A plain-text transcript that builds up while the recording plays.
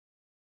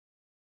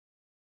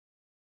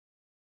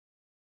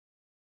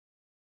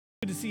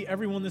Good to see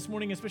everyone this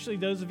morning, especially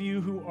those of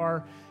you who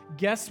are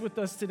guests with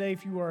us today.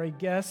 If you are a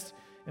guest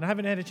and I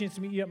haven't had a chance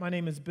to meet you yet, my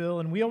name is Bill,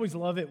 and we always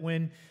love it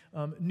when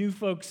new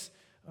folks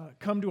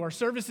come to our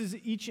services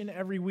each and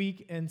every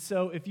week. And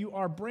so if you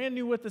are brand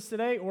new with us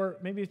today, or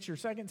maybe it's your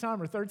second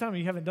time or third time and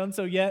you haven't done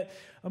so yet,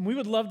 we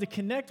would love to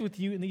connect with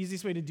you, and the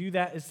easiest way to do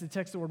that is to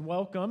text the word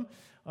welcome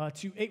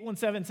to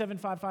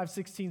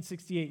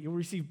 817-755-1668. You'll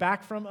receive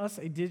back from us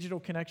a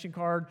digital connection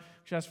card,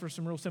 which asks for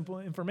some real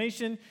simple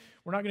information.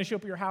 We're not going to show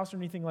up at your house or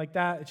anything like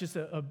that. It's just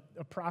a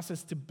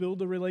process to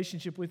build a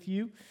relationship with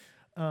you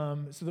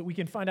so that we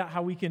can find out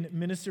how we can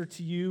minister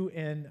to you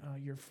and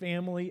your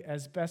family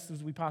as best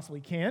as we possibly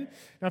can.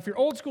 Now, if you're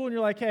old school and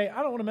you're like, hey,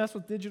 I don't want to mess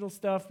with digital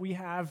stuff, we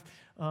have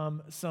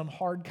some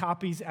hard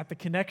copies at the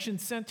Connection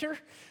Center.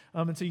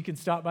 And so you can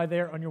stop by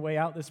there on your way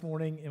out this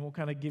morning, and we'll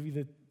kind of give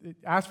you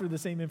ask for the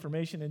same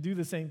information and do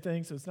the same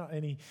thing. So it's not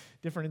any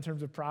different in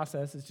terms of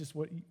process. It's just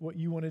what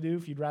you want to do.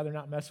 If you'd rather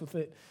not mess with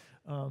it,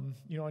 on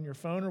your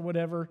phone or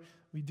whatever,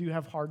 we do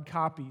have hard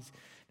copies.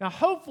 Now,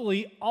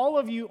 hopefully, all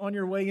of you on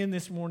your way in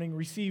this morning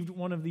received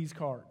one of these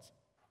cards.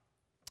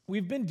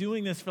 We've been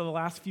doing this for the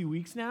last few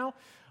weeks now,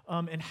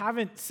 and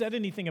haven't said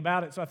anything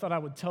about it, so I thought I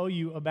would tell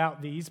you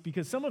about these,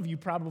 because some of you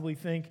probably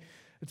think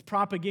it's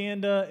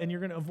propaganda and you're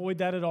going to avoid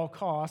that at all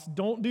costs.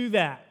 Don't do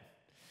that.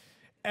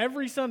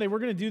 Every Sunday, we're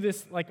going to do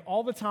this like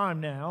all the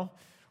time now,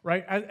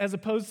 right? As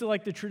opposed to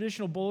like the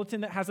traditional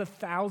bulletin that has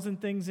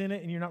 1,000 things in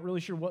it and you're not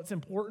really sure what's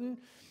important.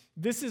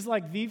 This is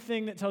like the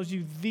thing that tells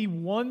you the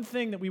one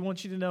thing that we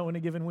want you to know in a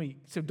given week.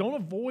 So don't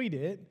avoid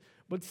it,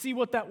 but see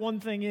what that one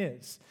thing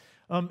is.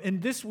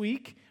 And this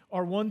week,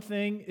 our one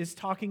thing is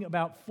talking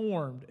about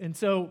formed. And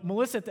so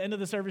Melissa, at the end of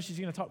the service, she's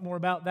going to talk more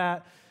about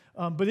that.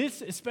 But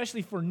it's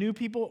especially for new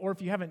people, or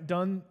if you haven't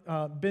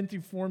been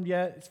through formed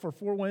yet. It's for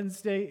 4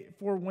 weeks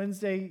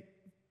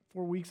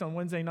on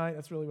Wednesday night.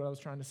 That's really what I was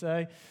trying to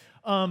say.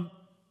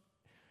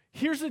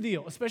 Here's the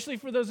deal, especially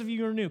for those of you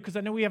who are new, because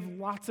I know we have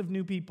lots of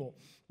new people.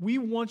 We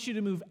want you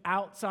to move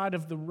outside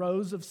of the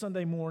rows of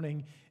Sunday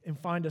morning and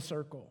find a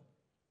circle.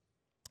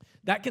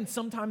 That can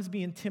sometimes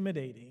be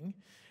intimidating.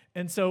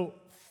 And so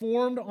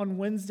formed on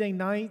Wednesday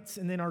nights,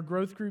 and then our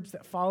growth groups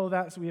that follow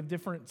that, so we have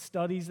different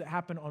studies that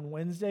happen on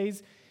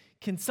Wednesdays,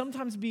 can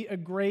sometimes be a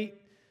great,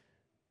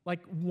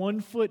 1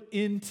 foot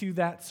into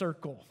that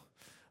circle.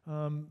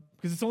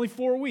 Because it's only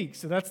 4 weeks,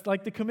 so that's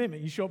like the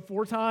commitment. You show up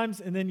 4 times,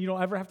 and then you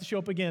don't ever have to show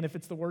up again if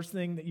it's the worst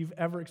thing that you've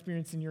ever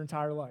experienced in your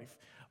entire life.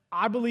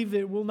 I believe that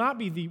it will not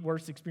be the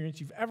worst experience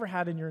you've ever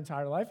had in your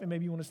entire life, and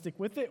maybe you want to stick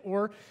with it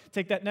or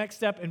take that next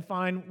step and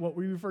find what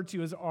we refer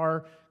to as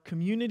our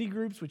community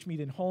groups, which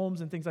meet in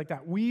homes and things like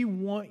that. We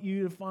want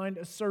you to find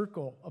a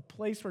circle, a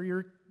place where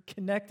you're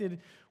connected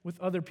with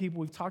other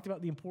people. We've talked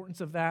about the importance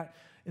of that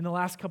in the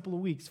last couple of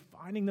weeks,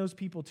 finding those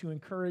people to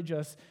encourage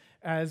us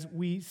as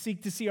we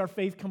seek to see our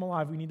faith come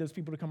alive. We need those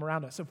people to come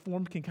around us. So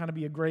formed can kind of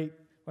be a great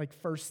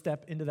first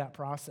step into that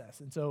process.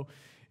 And so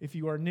if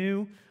you are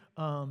new,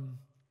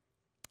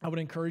 I would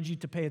encourage you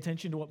to pay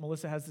attention to what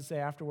Melissa has to say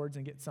afterwards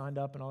and get signed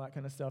up and all that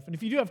kind of stuff. And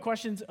if you do have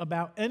questions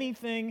about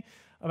anything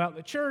about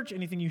the church,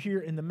 anything you hear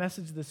in the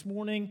message this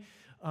morning,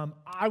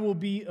 I will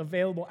be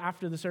available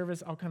after the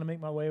service. I'll kind of make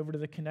my way over to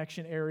the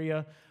connection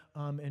area,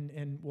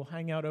 and we'll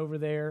hang out over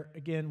there.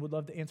 Again, would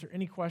love to answer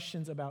any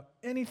questions about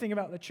anything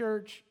about the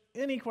church.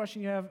 Any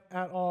question you have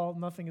at all,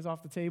 nothing is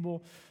off the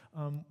table,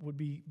 would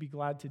be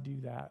glad to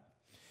do that.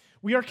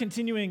 We are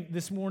continuing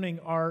this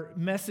morning our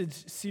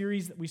message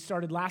series that we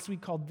started last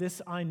week called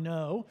This I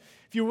Know.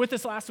 If you were with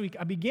us last week,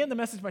 I began the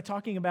message by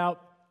talking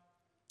about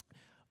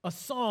a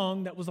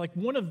song that was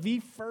one of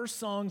the first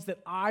songs that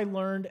I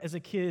learned as a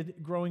kid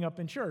growing up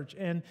in church.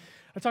 And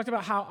I talked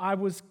about how I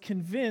was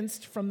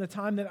convinced from the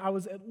time that I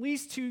was at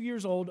least 2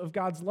 years old of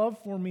God's love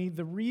for me.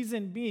 The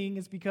reason being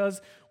is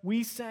because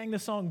we sang the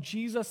song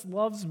Jesus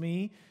Loves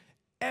Me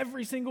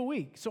every single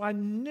week. So I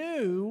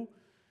knew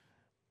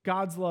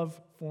God's love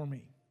for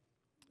me.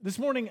 This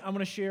morning, I'm going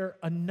to share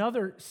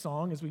another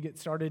song as we get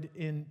started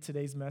in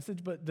today's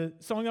message, but the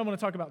song I'm going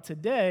to talk about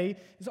today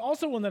is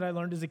also one that I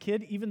learned as a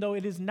kid, even though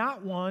it is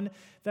not one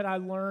that I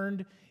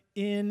learned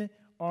in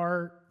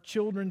our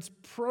children's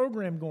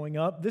program growing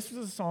up. This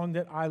was a song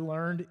that I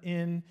learned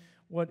in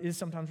what is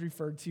sometimes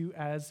referred to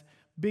as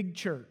Big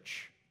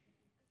Church.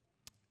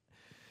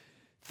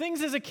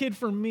 Things as a kid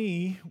for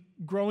me,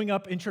 growing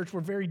up in church,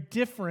 were very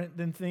different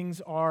than things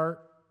are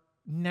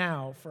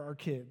now for our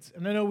kids.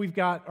 And I know we've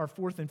got our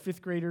 4th and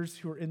 5th graders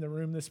who are in the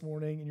room this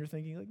morning, and you're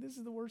thinking, this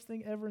is the worst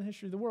thing ever in the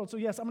history of the world. So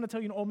yes, I'm going to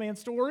tell you an old man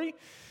story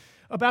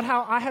about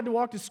how I had to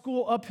walk to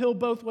school uphill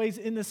both ways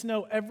in the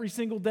snow every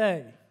single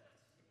day.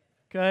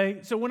 Okay?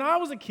 So when I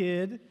was a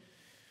kid,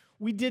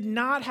 we did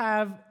not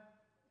have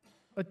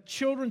a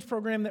children's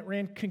program that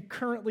ran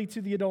concurrently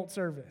to the adult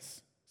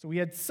service. So we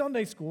had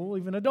Sunday school.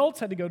 Even adults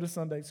had to go to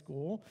Sunday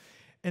school.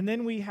 And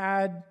then we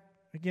had,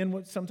 again,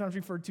 what's sometimes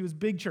referred to as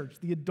Big Church,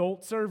 the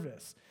adult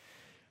service.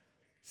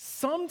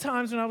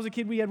 Sometimes when I was a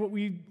kid, we had what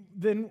we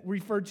then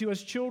referred to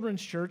as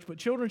children's church, but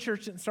children's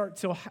church didn't start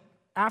till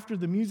after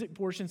the music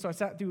portion, so I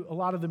sat through a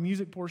lot of the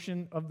music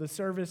portion of the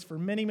service for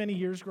many, many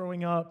years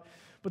growing up.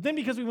 But then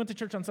because we went to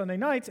church on Sunday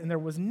nights and there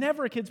was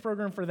never a kids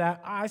program for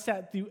that, I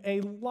sat through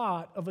a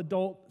lot of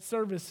adult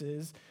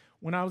services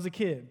when I was a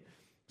kid.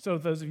 So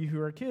those of you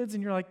who are kids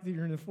and you're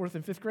in the 4th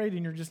and 5th grade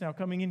and you're just now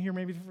coming in here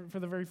maybe for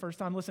the very first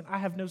time, listen, I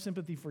have no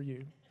sympathy for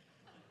you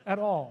at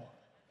all.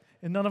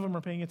 And none of them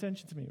are paying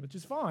attention to me, which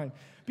is fine.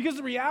 Because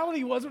the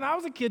reality was when I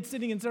was a kid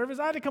sitting in service,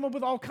 I had to come up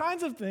with all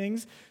kinds of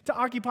things to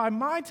occupy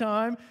my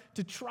time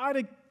to try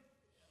to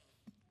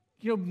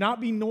not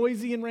be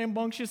noisy and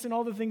rambunctious and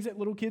all the things that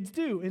little kids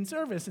do in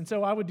service. And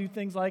so I would do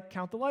things like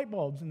count the light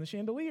bulbs in the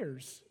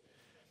chandeliers,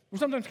 or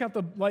sometimes count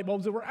the light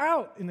bulbs that were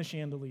out in the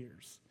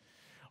chandeliers.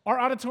 Our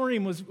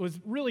auditorium was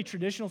really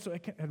traditional, so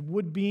it had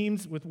wood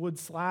beams with wood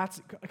slats.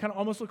 It kind of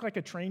almost looked like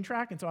a train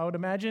track, and so I would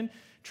imagine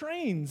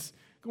trains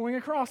going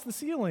across the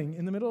ceiling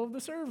in the middle of the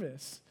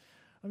service.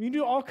 I mean, you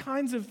do all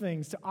kinds of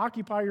things to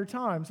occupy your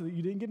time so that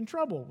you didn't get in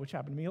trouble, which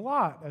happened to me a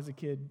lot as a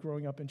kid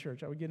growing up in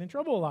church. I would get in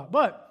trouble a lot.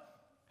 But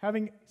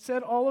having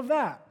said all of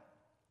that,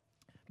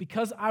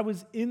 because I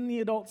was in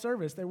the adult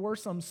service, there were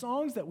some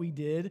songs that we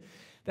did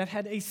that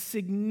had a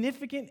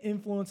significant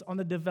influence on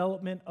the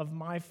development of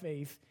my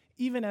faith,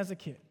 even as a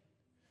kid.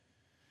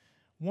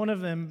 One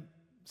of them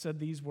said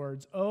these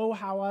words, "Oh,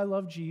 how I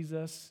love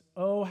Jesus.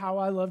 Oh, how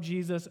I love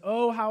Jesus.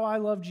 Oh, how I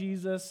love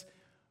Jesus,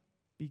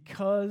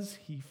 because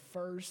he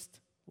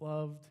first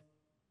loved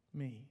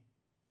me."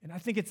 And I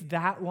think it's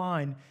that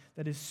line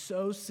that is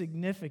so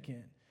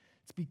significant.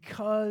 It's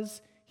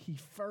because he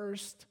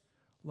first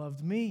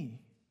loved me.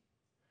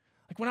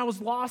 Like when I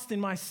was lost in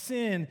my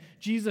sin,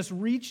 Jesus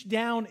reached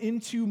down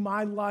into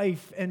my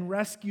life and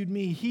rescued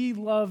me. He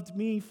loved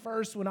me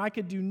first. When I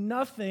could do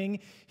nothing,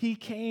 he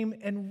came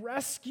and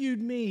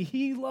rescued me.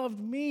 He loved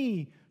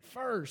me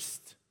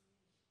first.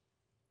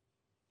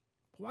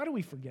 Why do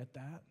we forget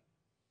that?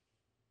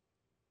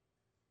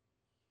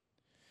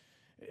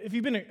 If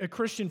you've been a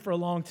Christian for a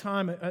long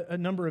time, a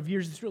number of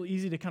years, it's really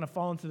easy to kind of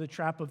fall into the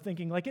trap of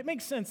thinking, like, it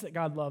makes sense that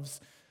God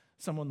loves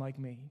someone like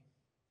me.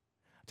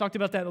 I talked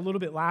about that a little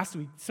bit last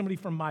week. Somebody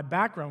from my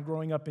background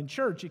growing up in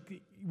church,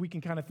 we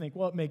can kind of think,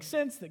 well, it makes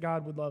sense that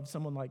God would love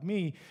someone like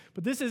me.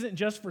 But this isn't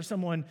just for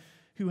someone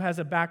who has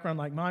a background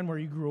like mine where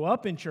you grew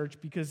up in church,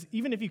 because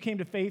even if you came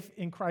to faith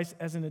in Christ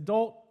as an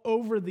adult,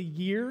 over the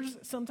years,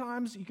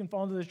 sometimes you can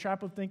fall into the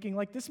trap of thinking,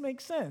 like, this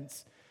makes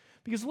sense.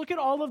 Because look at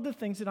all of the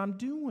things that I'm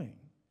doing.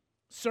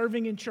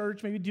 Serving in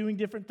church, maybe doing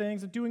different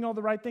things and doing all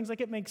the right things. Like,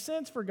 it makes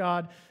sense for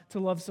God to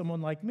love someone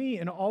like me.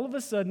 And all of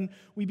a sudden,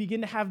 we begin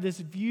to have this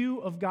view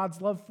of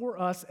God's love for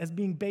us as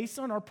being based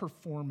on our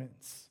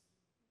performance.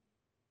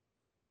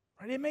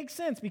 Right? It makes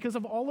sense because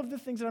of all of the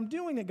things that I'm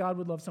doing that God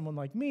would love someone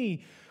like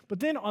me. But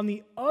then on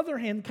the other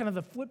hand, kind of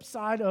the flip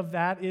side of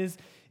that is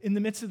in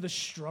the midst of the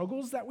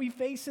struggles that we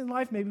face in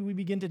life, maybe we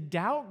begin to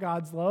doubt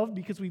God's love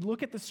because we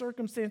look at the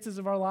circumstances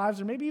of our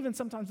lives, or maybe even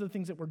sometimes the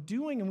things that we're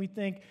doing, and we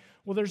think,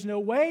 well, there's no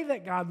way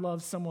that God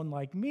loves someone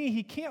like me.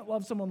 He can't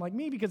love someone like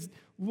me because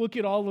look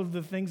at all of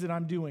the things that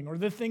I'm doing or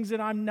the things that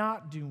I'm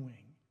not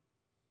doing.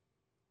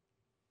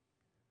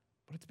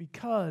 But it's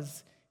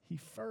because he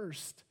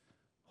first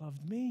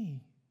loved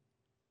me.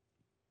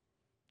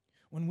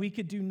 When we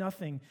could do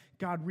nothing,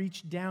 God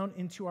reached down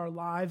into our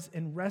lives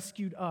and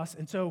rescued us.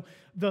 And so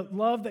the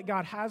love that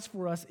God has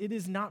for us, it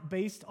is not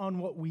based on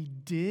what we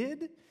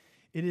did.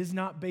 It is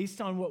not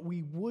based on what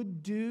we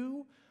would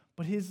do,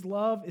 but his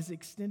love is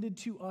extended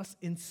to us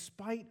in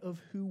spite of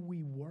who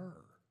we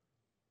were.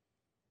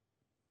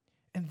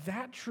 And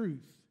that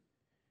truth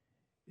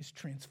is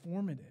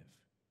transformative.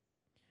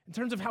 In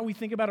terms of how we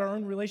think about our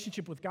own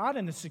relationship with God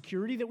and the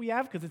security that we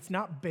have, because it's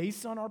not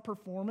based on our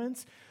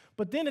performance.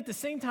 But then at the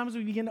same time, as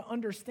we begin to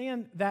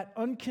understand that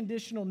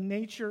unconditional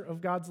nature of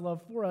God's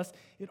love for us,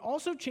 it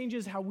also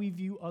changes how we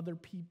view other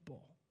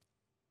people.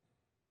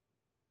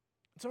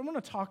 So I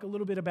want to talk a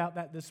little bit about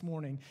that this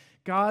morning.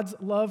 God's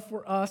love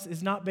for us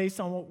is not based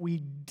on what we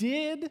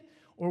did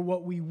or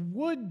what we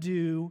would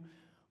do,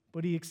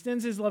 but he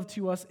extends his love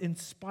to us in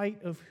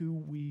spite of who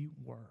we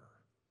were.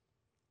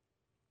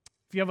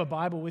 If you have a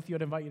Bible with you,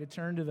 I'd invite you to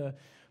turn to the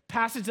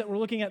passage that we're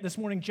looking at this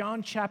morning,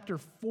 John chapter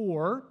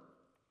 4.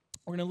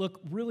 We're going to look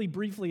really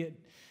briefly at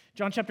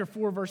John chapter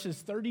 4, verses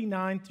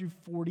 39 through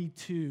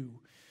 42.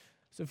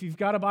 So if you've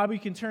got a Bible, you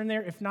can turn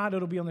there. If not,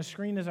 it'll be on the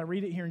screen as I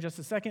read it here in just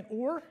a second.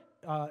 Or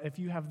if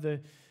you have the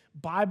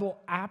Bible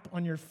app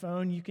on your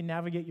phone, you can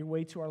navigate your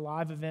way to our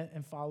live event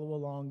and follow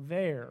along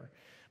there.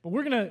 But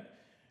we're going to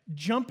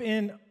jump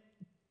in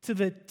to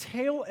the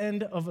tail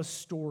end of a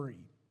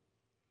story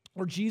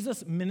where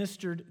Jesus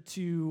ministered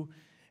to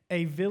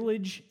a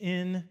village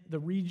in the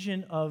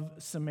region of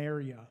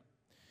Samaria.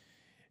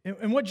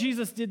 And what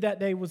Jesus did that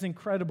day was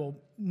incredible.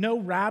 No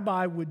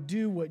rabbi would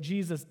do what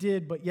Jesus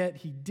did, but yet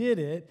he did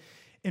it.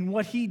 And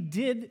what he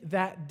did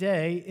that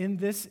day in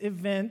this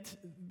event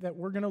that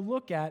we're going to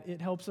look at,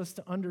 it helps us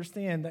to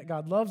understand that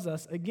God loves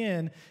us,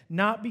 again,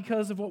 not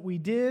because of what we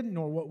did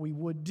nor what we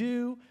would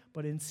do,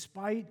 but in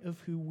spite of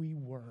who we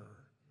were.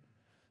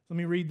 Let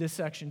me read this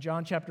section,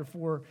 John chapter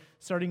 4,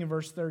 starting in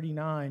verse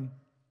 39.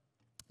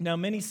 Now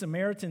many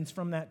Samaritans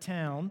from that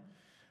town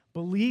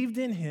believed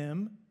in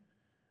him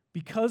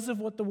Because of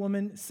what the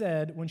woman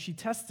said when she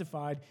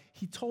testified,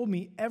 he told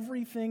me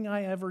everything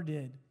I ever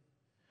did.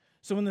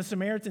 So when the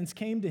Samaritans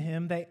came to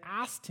him, they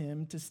asked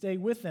him to stay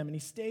with them, and he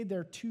stayed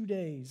there 2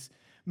 days.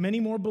 Many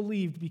more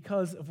believed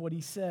because of what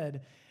he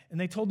said. And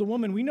they told the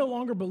woman, we no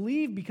longer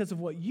believe because of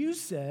what you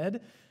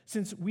said,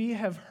 since we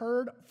have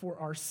heard for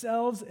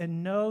ourselves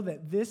and know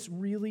that this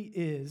really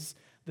is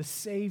the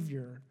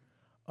Savior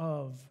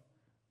of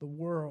the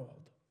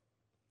world.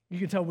 You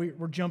can tell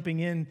we're jumping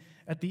in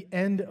at the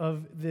end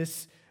of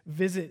this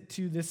visit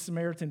to this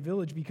Samaritan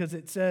village, because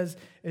it says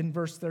in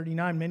verse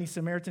 39, many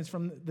Samaritans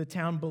from the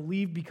town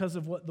believed because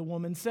of what the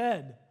woman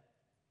said.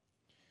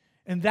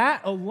 And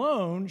that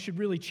alone should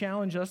really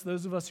challenge us,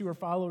 those of us who are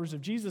followers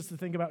of Jesus, to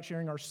think about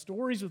sharing our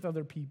stories with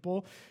other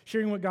people,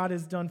 sharing what God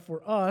has done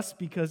for us,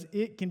 because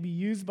it can be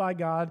used by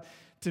God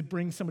to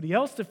bring somebody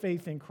else to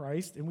faith in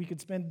Christ. And we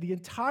could spend the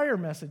entire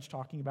message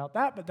talking about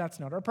that, but that's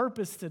not our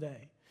purpose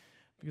today,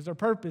 because our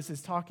purpose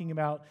is talking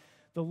about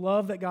the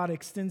love that God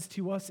extends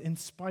to us in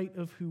spite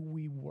of who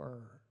we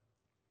were.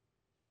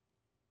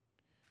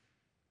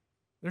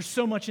 There's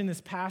so much in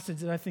this passage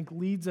that I think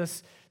leads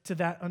us to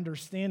that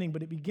understanding,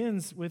 but it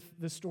begins with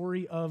the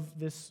story of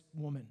this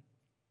woman.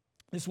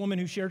 This woman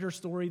who shared her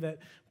story that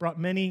brought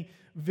many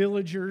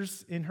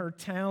villagers in her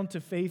town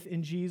to faith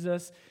in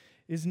Jesus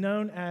is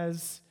known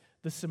as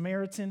the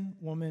Samaritan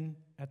woman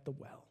at the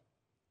well.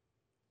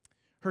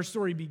 Her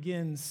story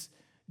begins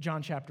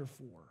John chapter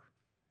 4.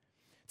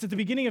 It's at the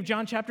beginning of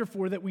John chapter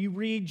 4 that we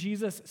read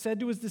Jesus said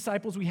to his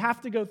disciples, we have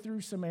to go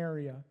through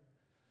Samaria.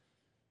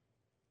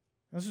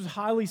 This is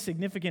highly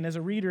significant. As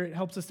a reader, it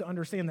helps us to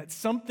understand that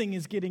something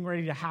is getting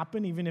ready to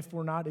happen, even if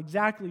we're not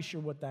exactly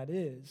sure what that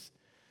is.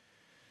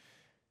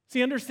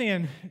 See,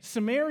 understand,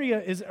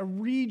 Samaria is a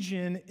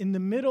region in the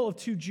middle of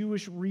two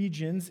Jewish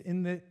regions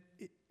in the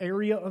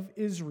area of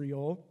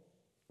Israel,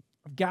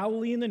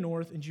 Galilee in the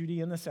north and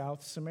Judea in the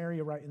south,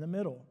 Samaria right in the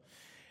middle.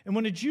 And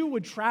when a Jew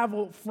would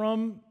travel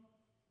from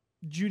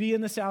Judea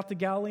in the south to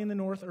Galilee in the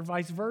north, or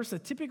vice versa,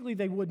 typically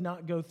they would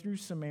not go through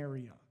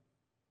Samaria.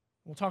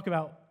 We'll talk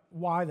about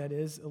why that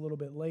is a little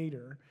bit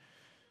later.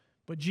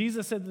 But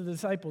Jesus said to the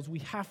disciples, we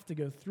have to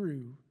go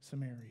through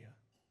Samaria.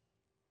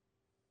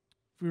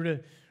 If we were to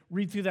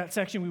read through that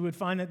section, we would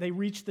find that they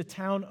reached the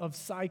town of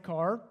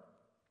Sychar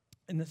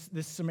in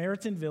this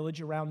Samaritan village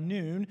around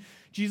noon.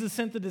 Jesus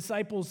sent the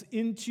disciples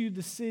into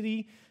the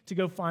city to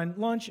go find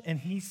lunch, and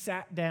he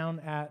sat down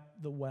at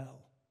the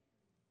well.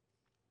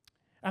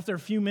 After a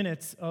few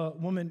minutes, a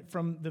woman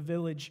from the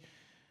village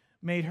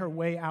made her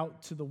way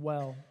out to the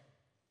well.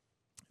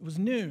 It was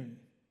noon.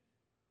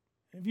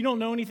 If you don't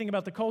know anything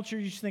about the culture,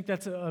 you just think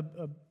that's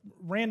a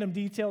random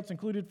detail. It's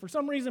included for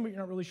some reason, but you're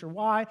not really sure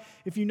why.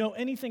 If you know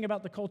anything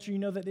about the culture, you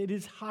know that it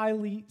is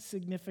highly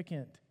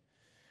significant,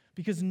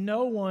 because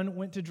no one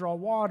went to draw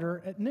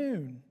water at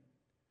noon.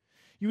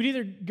 You would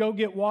either go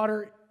get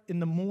water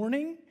in the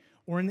morning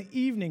or in the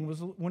evening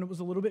when it was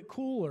a little bit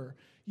cooler.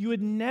 You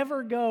would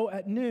never go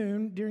at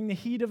noon during the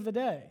heat of the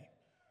day.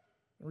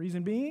 The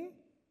reason being,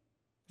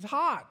 it's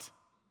hot.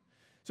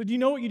 So do you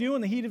know what you do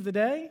in the heat of the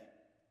day?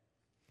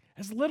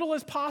 As little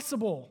as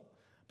possible,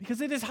 because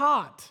it is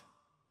hot.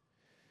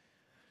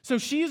 So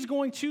she is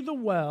going to the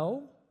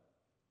well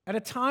at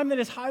a time that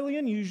is highly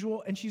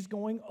unusual, and she's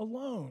going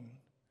alone.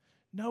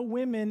 No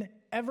women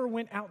ever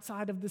went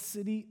outside of the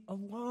city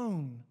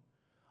alone.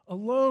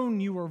 Alone,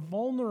 you were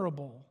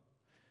vulnerable.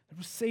 There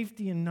was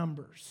safety in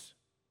numbers.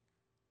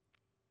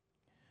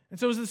 And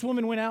so as this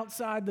woman went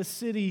outside the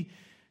city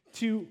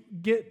to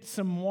get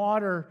some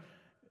water,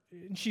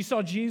 and she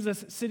saw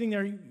Jesus sitting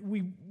there,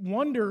 we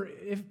wonder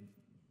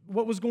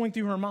what was going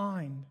through her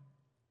mind.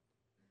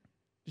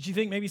 Did she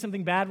think maybe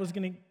something bad was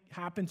going to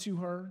happen to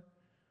her?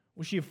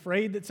 Was she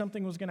afraid that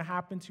something was going to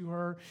happen to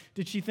her?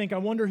 Did she think, I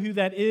wonder who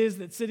that is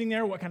that's sitting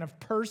there, what kind of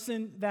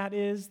person that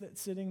is that's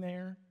sitting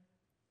there?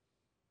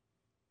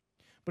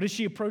 But as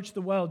she approached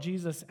the well,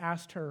 Jesus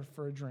asked her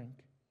for a drink.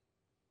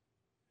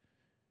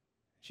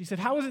 She said,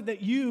 how is it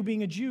that you,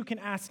 being a Jew, can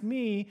ask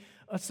me,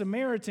 a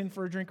Samaritan,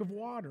 for a drink of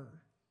water?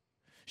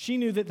 She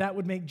knew that that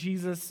would make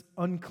Jesus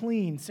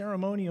unclean,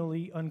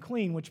 ceremonially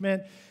unclean, which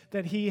meant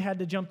that he had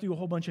to jump through a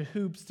whole bunch of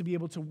hoops to be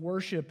able to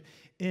worship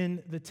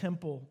in the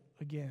temple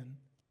again.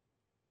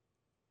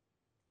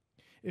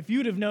 If you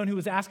would have known who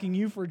was asking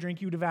you for a drink,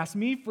 you would have asked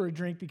me for a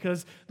drink,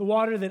 because the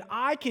water that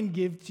I can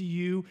give to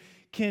you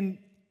can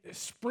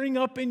spring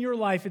up in your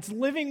life. It's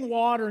living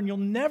water, and you'll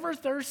never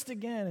thirst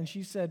again. And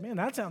she said, man,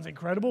 that sounds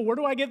incredible. Where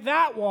do I get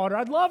that water?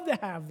 I'd love to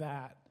have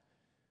that.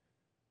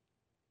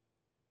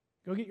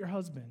 Go get your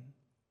husband.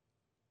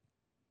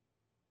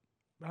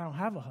 But I don't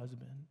have a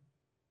husband.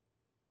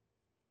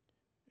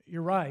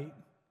 You're right.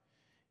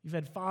 You've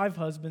had 5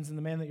 husbands, and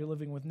the man that you're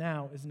living with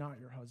now is not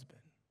your husband.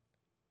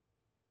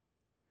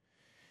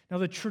 Now,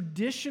 the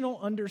traditional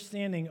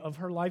understanding of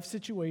her life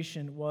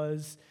situation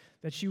was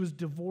that she was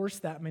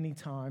divorced that many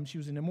times. She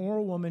was an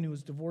immoral woman who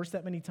was divorced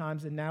that many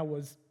times and now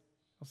was,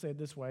 I'll say it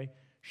this way,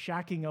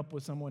 shacking up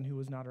with someone who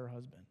was not her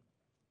husband.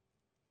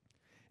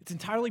 It's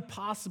entirely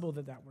possible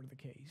that that were the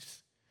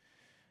case.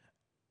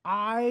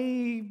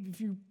 If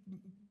you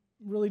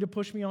really to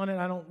push me on it,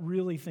 I don't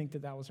really think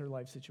that was her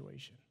life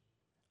situation.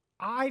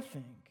 I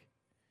think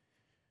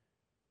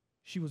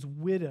she was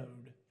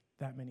widowed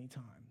that many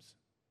times.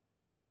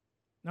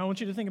 Now, I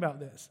want you to think about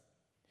this.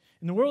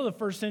 In the world of the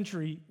first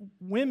century,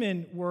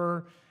 women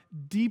were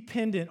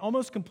dependent,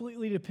 almost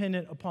completely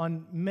dependent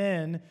upon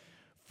men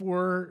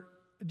for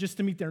just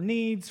to meet their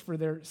needs, for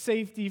their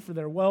safety, for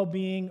their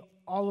well-being,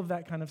 all of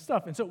that kind of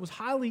stuff. And so it was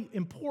highly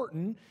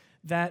important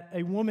that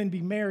a woman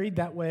be married.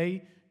 That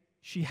way,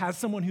 she has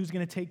someone who's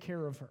going to take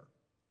care of her.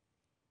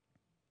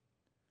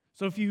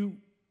 So if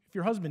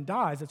your husband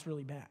dies, that's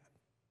really bad.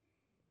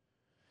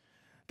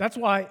 That's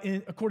why,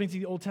 according to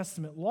the Old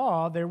Testament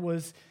law, there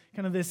was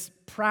kind of this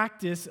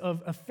practice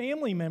of a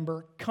family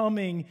member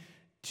coming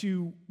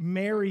to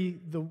marry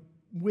the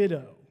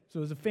widow. So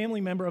it was a family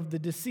member of the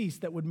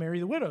deceased that would marry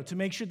the widow to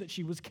make sure that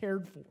she was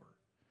cared for.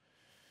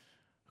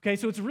 Okay,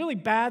 so it's a really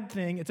bad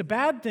thing. It's a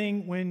bad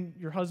thing when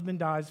your husband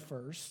dies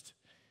first.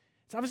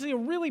 It's obviously a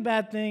really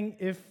bad thing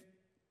if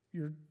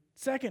your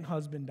second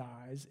husband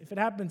dies. If it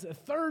happens a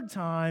third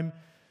time,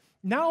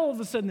 now all of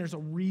a sudden there's a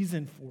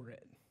reason for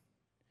it.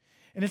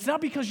 And it's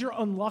not because you're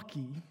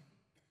unlucky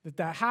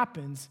that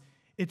happens.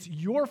 It's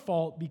your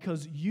fault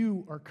because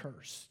you are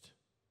cursed.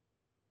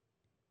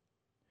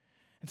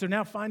 And so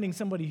now finding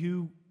somebody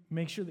who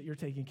makes sure that you're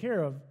taken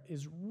care of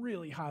is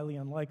really highly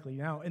unlikely.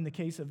 Now, in the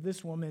case of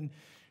this woman,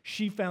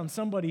 she found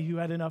somebody who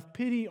had enough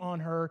pity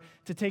on her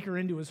to take her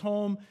into his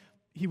home.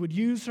 He would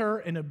use her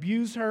and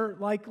abuse her,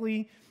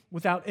 likely,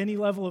 without any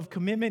level of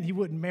commitment. He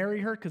wouldn't marry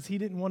her because he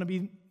didn't want to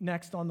be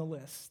next on the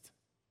list.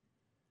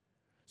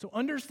 So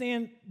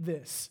understand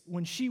this.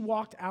 When she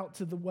walked out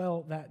to the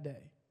well that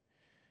day,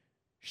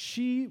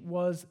 she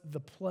was the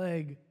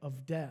plague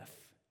of death.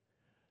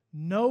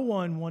 No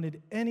one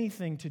wanted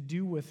anything to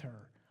do with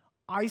her,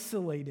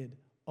 isolated,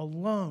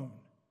 alone,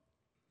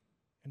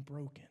 and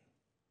broken.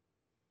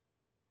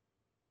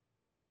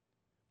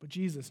 But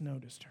Jesus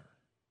noticed her.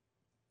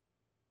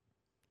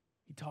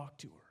 He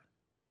talked to her.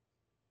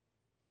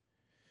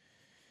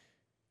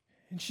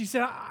 And she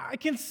said, I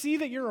can see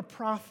that you're a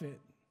prophet.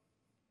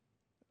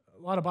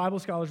 A lot of Bible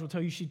scholars will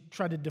tell you she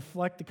tried to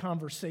deflect the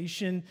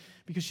conversation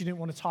because she didn't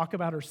want to talk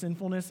about her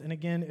sinfulness. And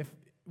again, if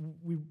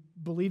we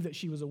believe that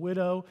she was a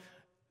widow,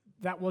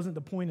 that wasn't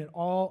the point at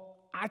all.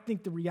 I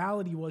think the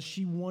reality was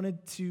she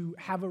wanted to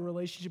have a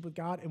relationship with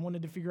God and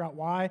wanted to figure out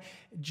why.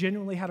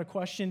 Genuinely had a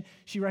question.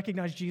 She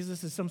recognized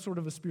Jesus as some sort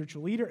of a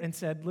spiritual leader and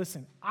said,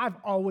 listen, I've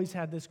always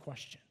had this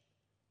question.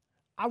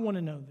 I want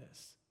to know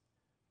this.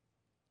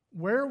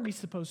 Where are we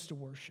supposed to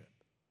worship?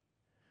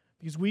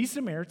 Because we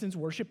Samaritans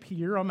worship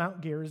here on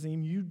Mount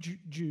Gerizim. You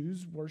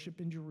Jews worship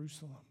in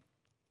Jerusalem.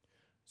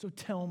 So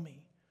tell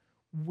me,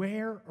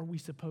 where are we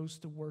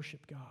supposed to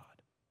worship God?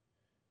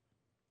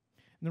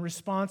 And the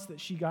response that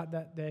she got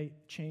that day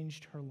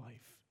changed her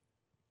life.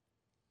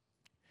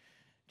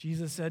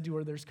 Jesus said to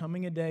her, there's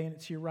coming a day, and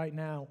it's here right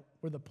now,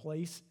 where the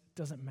place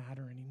doesn't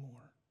matter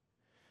anymore.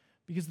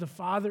 Because the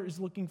Father is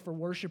looking for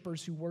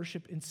worshipers who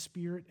worship in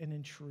spirit and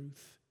in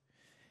truth.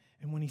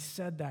 And when he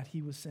said that,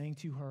 he was saying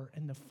to her,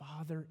 and the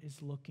Father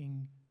is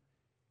looking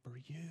for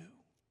you.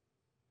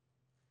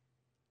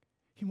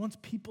 He wants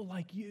people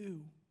like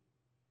you.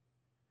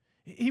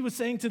 He was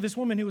saying to this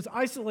woman who was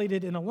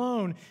isolated and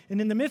alone, and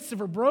in the midst of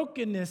her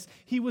brokenness,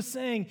 he was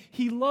saying,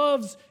 he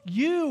loves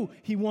you.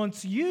 He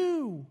wants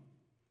you.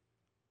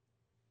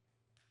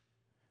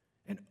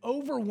 And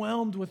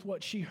overwhelmed with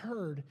what she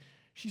heard,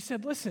 she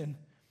said, listen,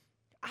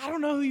 I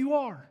don't know who you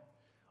are.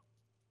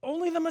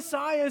 Only the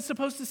Messiah is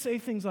supposed to say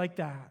things like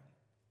that.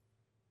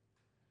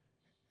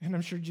 And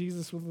I'm sure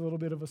Jesus, with a little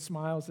bit of a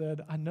smile,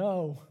 said, I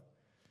know,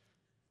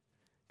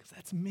 because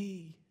that's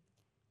me.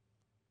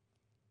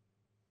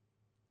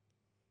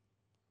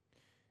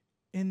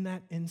 In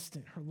that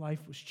instant, her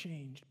life was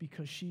changed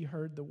because she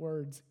heard the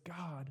words,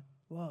 God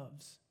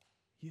loves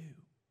you.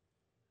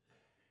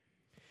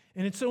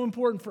 And it's so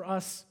important for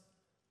us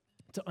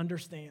to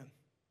understand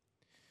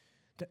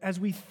that as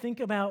we think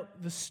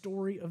about the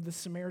story of the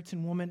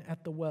Samaritan woman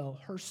at the well,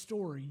 her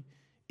story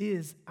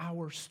is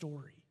our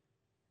story.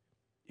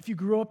 If you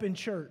grew up in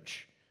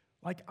church,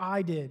 like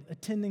I did,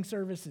 attending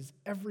services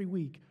every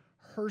week,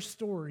 her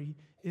story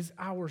is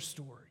our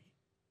story.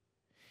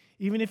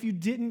 Even if you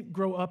didn't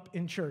grow up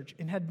in church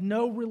and had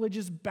no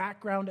religious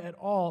background at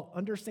all,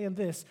 understand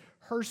this,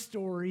 her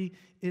story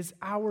is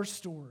our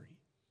story.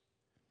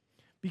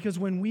 Because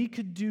when we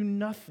could do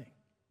nothing,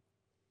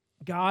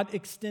 God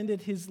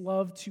extended his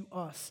love to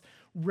us,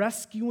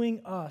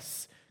 rescuing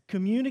us,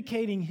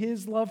 communicating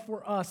his love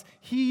for us.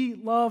 He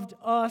loved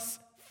us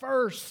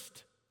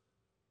first.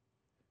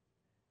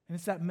 And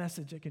it's that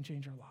message that can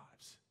change our lives.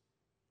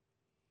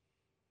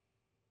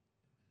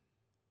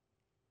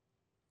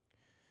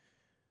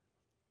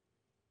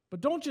 But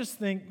don't just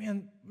think,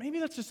 man, maybe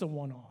that's just a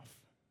one-off.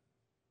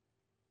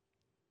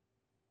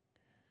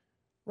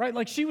 Right?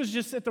 Like she was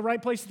just at the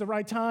right place at the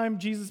right time.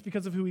 Jesus,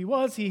 because of who he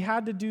was, he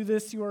had to do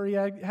this to her. He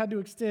had to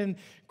extend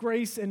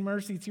grace and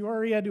mercy to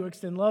her. He had to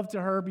extend love to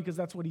her because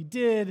that's what he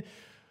did.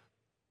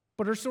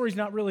 But her story's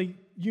not really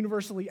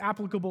universally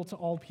applicable to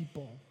all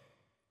people.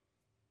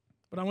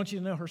 But I want you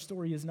to know her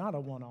story is not a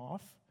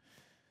one-off,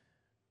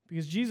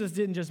 because Jesus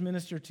didn't just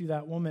minister to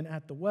that woman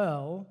at the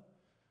well,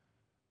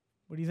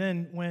 but he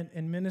then went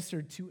and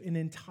ministered to an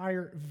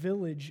entire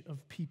village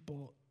of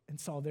people and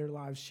saw their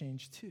lives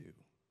change too.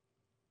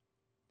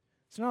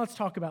 So now let's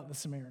talk about the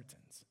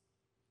Samaritans.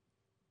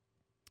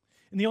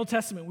 In the Old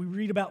Testament, we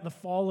read about the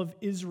fall of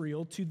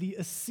Israel to the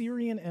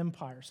Assyrian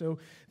Empire. So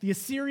the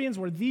Assyrians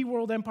were the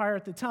world empire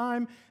at the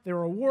time. They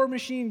were a war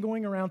machine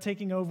going around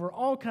taking over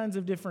all kinds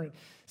of different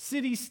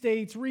cities,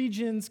 states,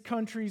 regions,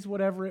 countries,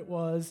 whatever it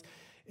was,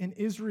 and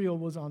Israel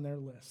was on their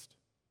list.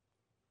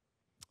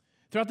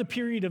 Throughout the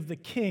period of the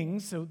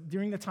kings, so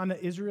during the time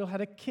that Israel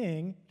had a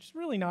king, which is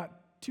really not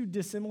too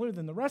dissimilar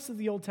than the rest of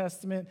the Old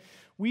Testament,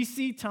 we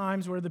see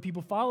times where the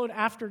people followed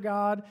after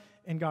God,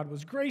 and God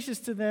was gracious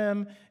to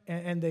them,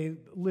 and they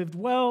lived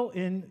well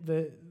in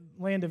the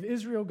land of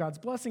Israel, God's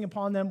blessing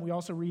upon them. We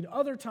also read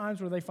other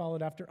times where they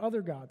followed after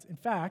other gods. In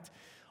fact,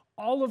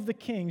 all of the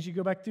kings, you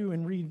go back through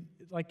and read,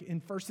 like in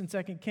 1st and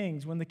 2nd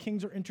Kings, when the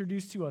kings are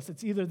introduced to us,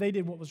 it's either they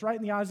did what was right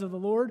in the eyes of the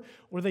Lord,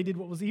 or they did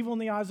what was evil in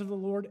the eyes of the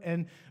Lord,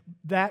 and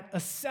that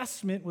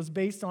assessment was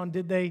based on,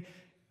 did they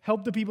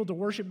help the people to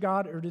worship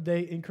God, or did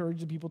they encourage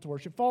the people to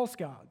worship false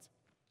gods?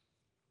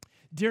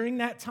 During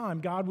that time,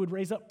 God would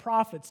raise up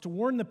prophets to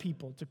warn the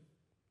people, to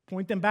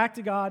point them back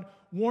to God,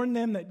 warn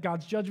them that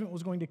God's judgment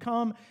was going to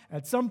come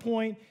at some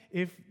point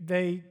if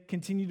they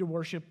continued to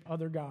worship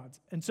other gods.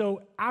 And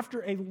so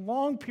after a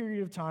long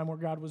period of time where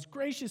God was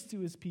gracious to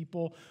his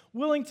people,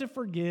 willing to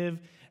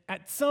forgive,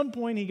 at some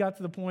point he got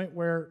to the point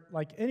where,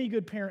 like any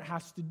good parent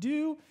has to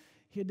do,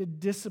 he had to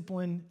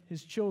discipline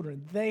his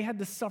children. They had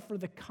to suffer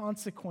the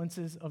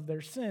consequences of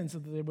their sins so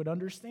that they would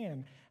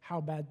understand how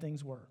bad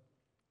things were.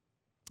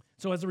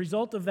 So as a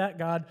result of that,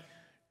 God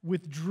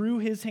withdrew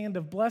his hand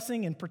of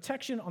blessing and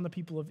protection on the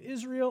people of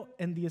Israel,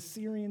 and the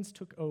Assyrians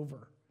took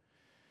over.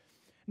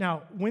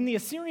 Now, when the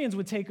Assyrians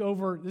would take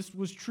over, this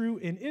was true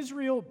in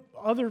Israel,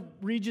 other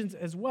regions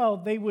as well,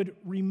 they would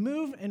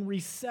remove and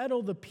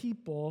resettle the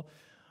people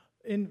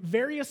in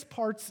various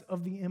parts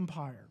of the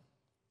empire.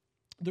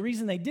 The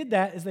reason they did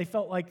that is they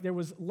felt like there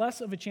was less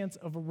of a chance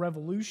of a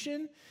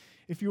revolution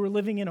if you were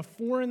living in a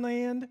foreign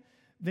land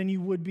than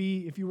you would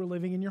be if you were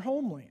living in your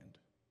homeland.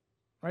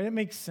 Right? It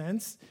makes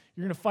sense.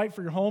 You're going to fight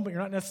for your home, but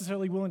you're not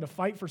necessarily willing to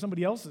fight for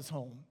somebody else's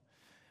home.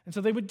 And so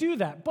they would do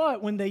that.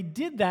 But when they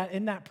did that,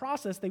 in that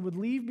process, they would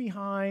leave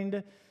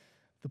behind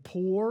the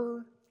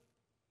poor,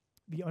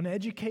 the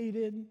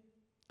uneducated,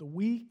 the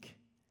weak,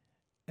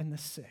 and the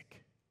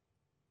sick.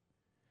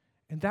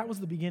 And that was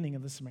the beginning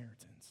of the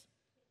Samaritans.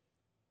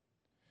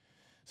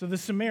 So the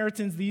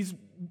Samaritans, these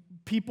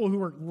people who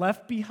were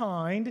left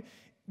behind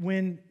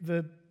when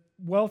the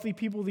wealthy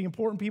people, the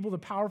important people, the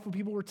powerful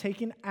people were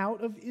taken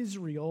out of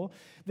Israel,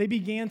 they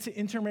began to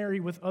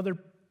intermarry with other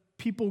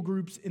people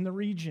groups in the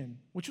region,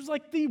 which was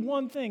like the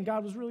one thing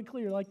God was really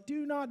clear, like,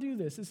 do not do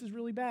this. This is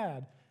really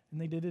bad. And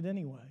they did it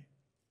anyway.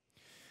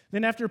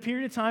 Then after a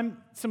period of time,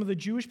 some of the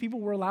Jewish people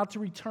were allowed to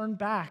return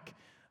back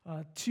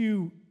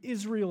to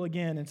Israel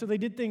again. And so they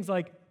did things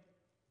like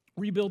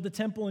rebuild the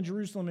temple in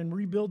Jerusalem and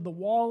rebuild the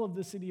wall of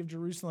the city of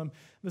Jerusalem.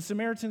 The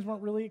Samaritans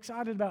weren't really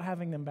excited about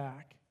having them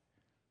back,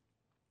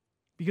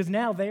 because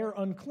now they are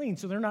unclean,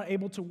 so they're not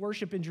able to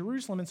worship in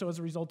Jerusalem. And so as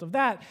a result of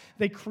that,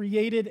 they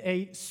created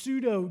a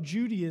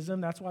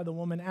pseudo-Judaism. That's why the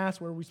woman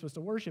asked, where are we supposed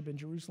to worship, in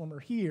Jerusalem or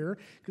here?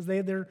 Because they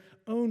had their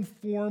own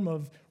form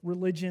of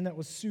religion that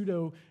was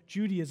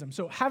pseudo-Judaism.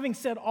 So having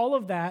said all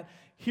of that,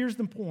 here's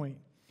the point.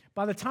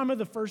 By the time of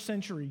the first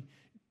century,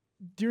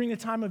 during the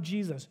time of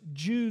Jesus,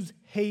 Jews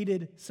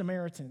hated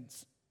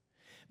Samaritans.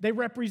 They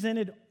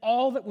represented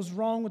all that was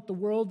wrong with the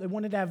world. They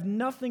wanted to have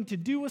nothing to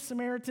do with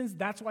Samaritans.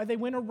 That's why they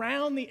went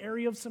around the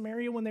area of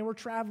Samaria when they were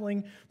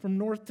traveling from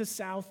north to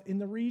south in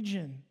the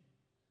region.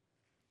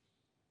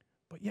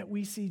 But yet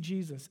we see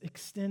Jesus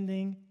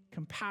extending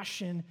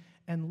compassion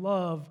and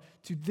love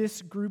to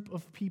this group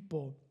of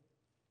people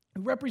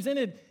who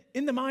represented,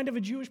 in the mind of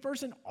a Jewish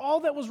person, all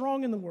that was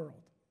wrong in the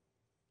world.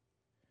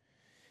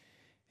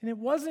 And it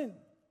wasn't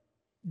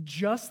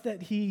just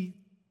that he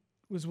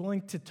was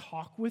willing to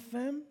talk with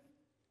them.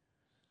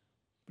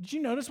 Did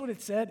you notice what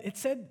it said? It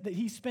said that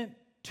he spent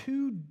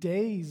 2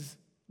 days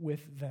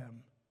with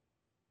them.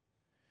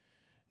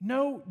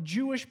 No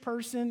Jewish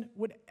person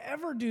would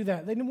ever do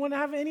that. They didn't want to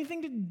have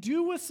anything to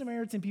do with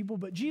Samaritan people,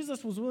 but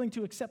Jesus was willing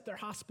to accept their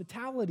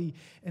hospitality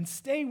and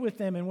stay with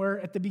them. And where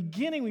at the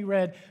beginning we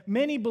read,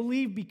 many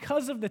believed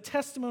because of the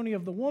testimony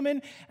of the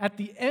woman, at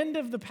the end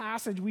of the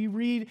passage we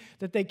read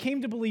that they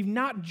came to believe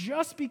not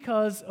just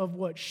because of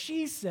what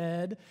she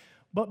said,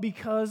 but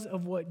because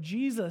of what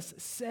Jesus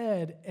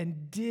said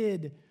and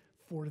did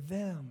for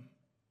them.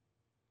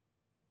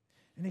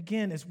 And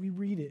again, as we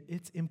read it,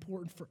 it's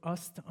important for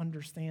us to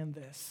understand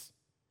this,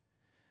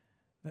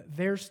 that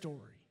their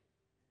story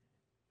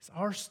is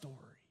our story.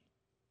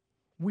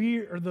 We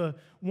are the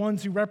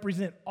ones who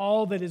represent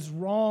all that is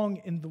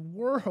wrong in the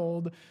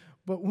world,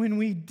 but when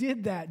we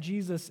did that,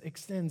 Jesus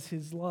extends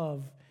his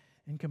love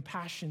and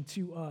compassion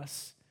to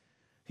us.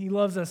 He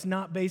loves us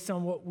not based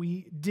on what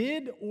we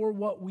did or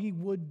what we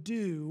would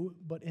do,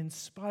 but in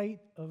spite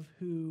of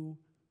who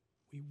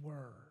we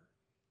were.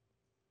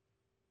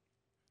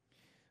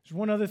 There's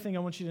one other thing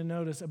I want you to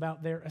notice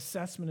about their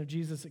assessment of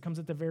Jesus. It comes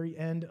at the very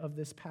end of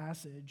this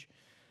passage.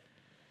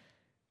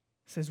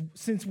 It says,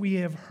 since we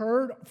have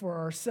heard for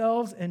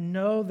ourselves and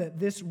know that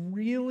this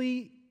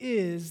really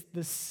is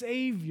the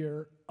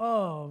Savior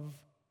of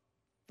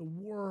the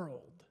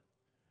world.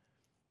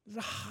 This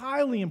is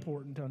highly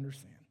important to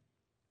understand,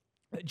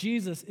 that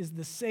Jesus is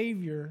the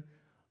Savior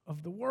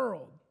of the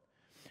world.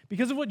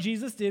 Because of what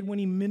Jesus did when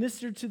he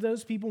ministered to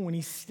those people, when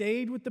he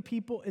stayed with the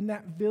people in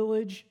that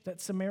village, that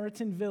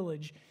Samaritan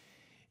village,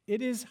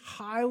 it is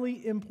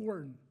highly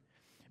important.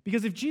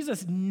 Because if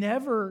Jesus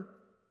never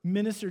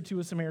ministered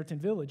to a Samaritan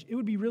village, it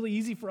would be really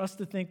easy for us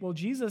to think, well,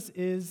 Jesus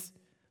is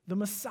the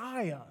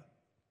Messiah,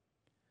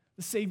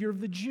 the Savior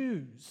of the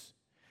Jews.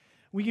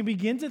 We can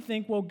begin to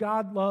think, well,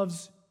 God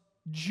loves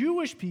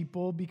Jewish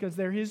people because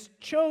they're his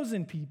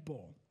chosen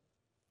people.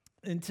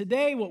 And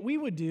today, what we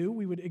would do,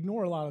 we would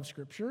ignore a lot of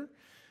Scripture.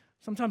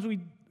 Sometimes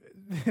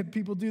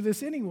people do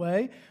this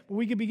anyway, but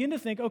we could begin to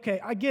think,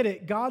 okay, I get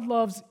it. God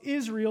loves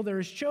Israel. They're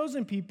his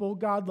chosen people.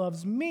 God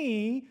loves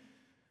me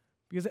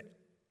because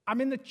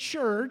I'm in the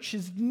church,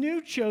 his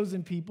new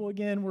chosen people.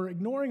 Again, we're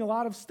ignoring a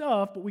lot of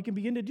stuff, but we can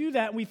begin to do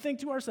that. And we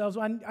think to ourselves,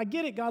 well, I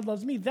get it. God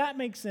loves me. That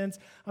makes sense.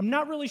 I'm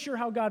not really sure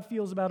how God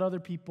feels about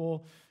other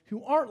people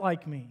who aren't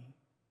like me,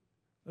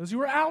 those who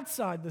are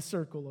outside the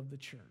circle of the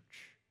church.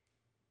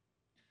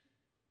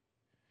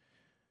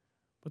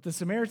 But the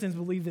Samaritans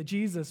believed that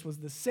Jesus was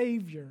the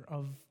Savior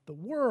of the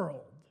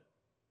world.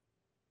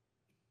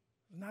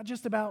 Not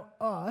just about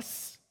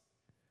us,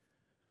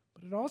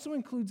 but it also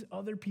includes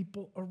other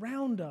people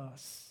around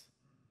us.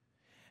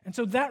 And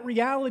so that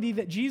reality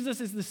that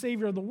Jesus is the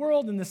Savior of the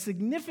world and the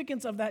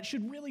significance of that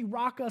should really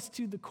rock us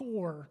to the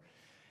core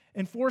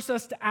and force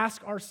us to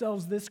ask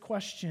ourselves this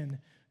question: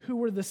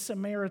 who are the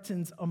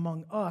Samaritans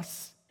among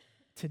us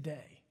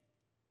today?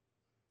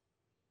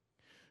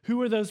 Who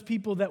are those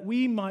people that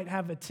we might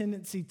have a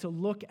tendency to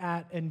look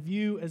at and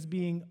view as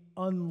being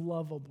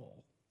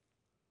unlovable?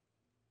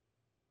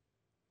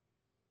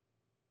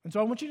 And so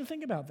I want you to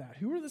think about that.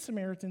 Who are the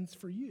Samaritans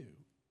for you?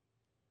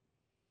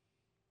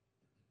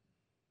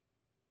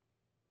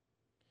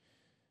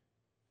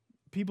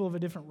 People of a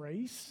different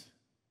race?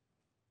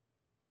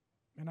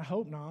 And I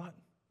hope not.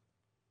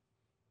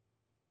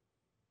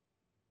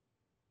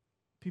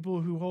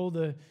 People who hold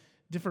a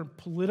different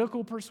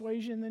political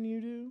persuasion than you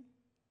do?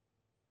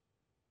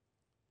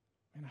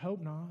 And I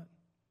hope not.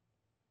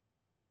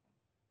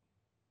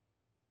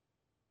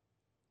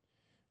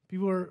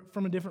 People who are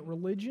from a different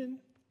religion?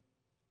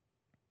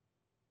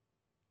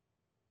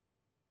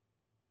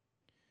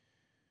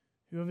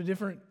 Who have a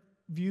different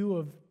view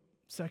of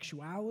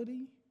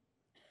sexuality?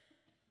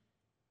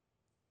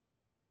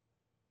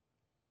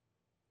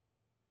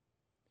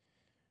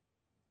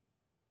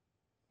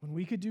 When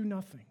we could do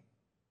nothing,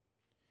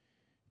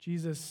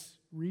 Jesus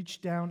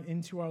reached down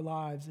into our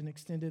lives and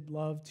extended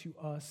love to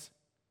us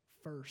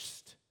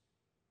first.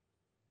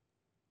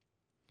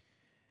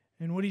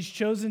 And what he's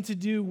chosen to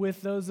do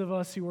with those of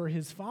us who are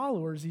his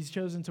followers, he's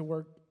chosen to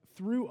work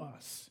through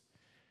us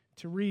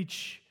to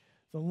reach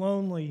the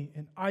lonely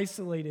and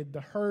isolated, the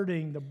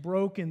hurting, the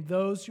broken,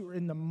 those who are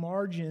in the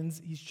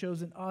margins. He's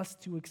chosen us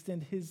to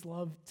extend his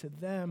love to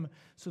them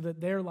so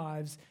that their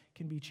lives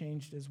can be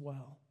changed as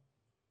well.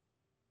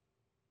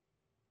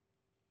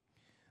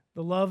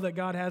 The love that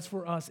God has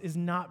for us is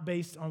not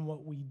based on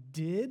what we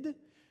did,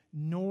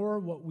 nor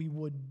what we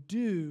would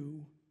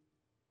do.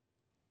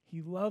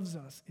 He loves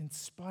us in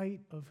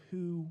spite of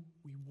who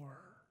we were.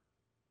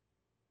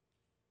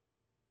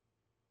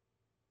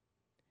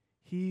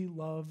 He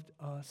loved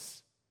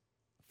us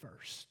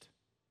first.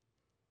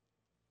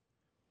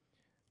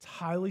 It's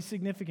highly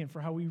significant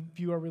for how we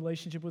view our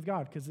relationship with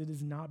God because it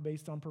is not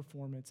based on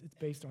performance. It's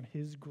based on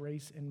his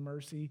grace and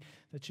mercy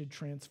that should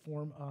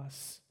transform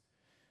us.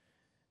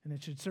 And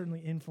it should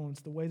certainly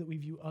influence the way that we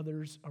view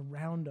others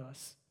around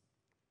us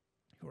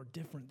who are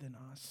different than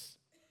us,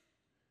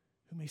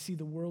 who may see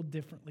the world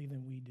differently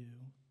than we do,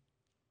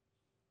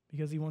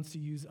 because he wants to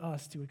use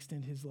us to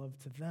extend his love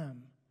to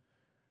them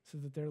so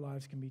that their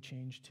lives can be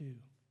changed too.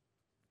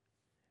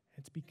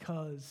 It's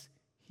because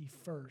he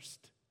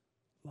first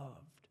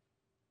loved.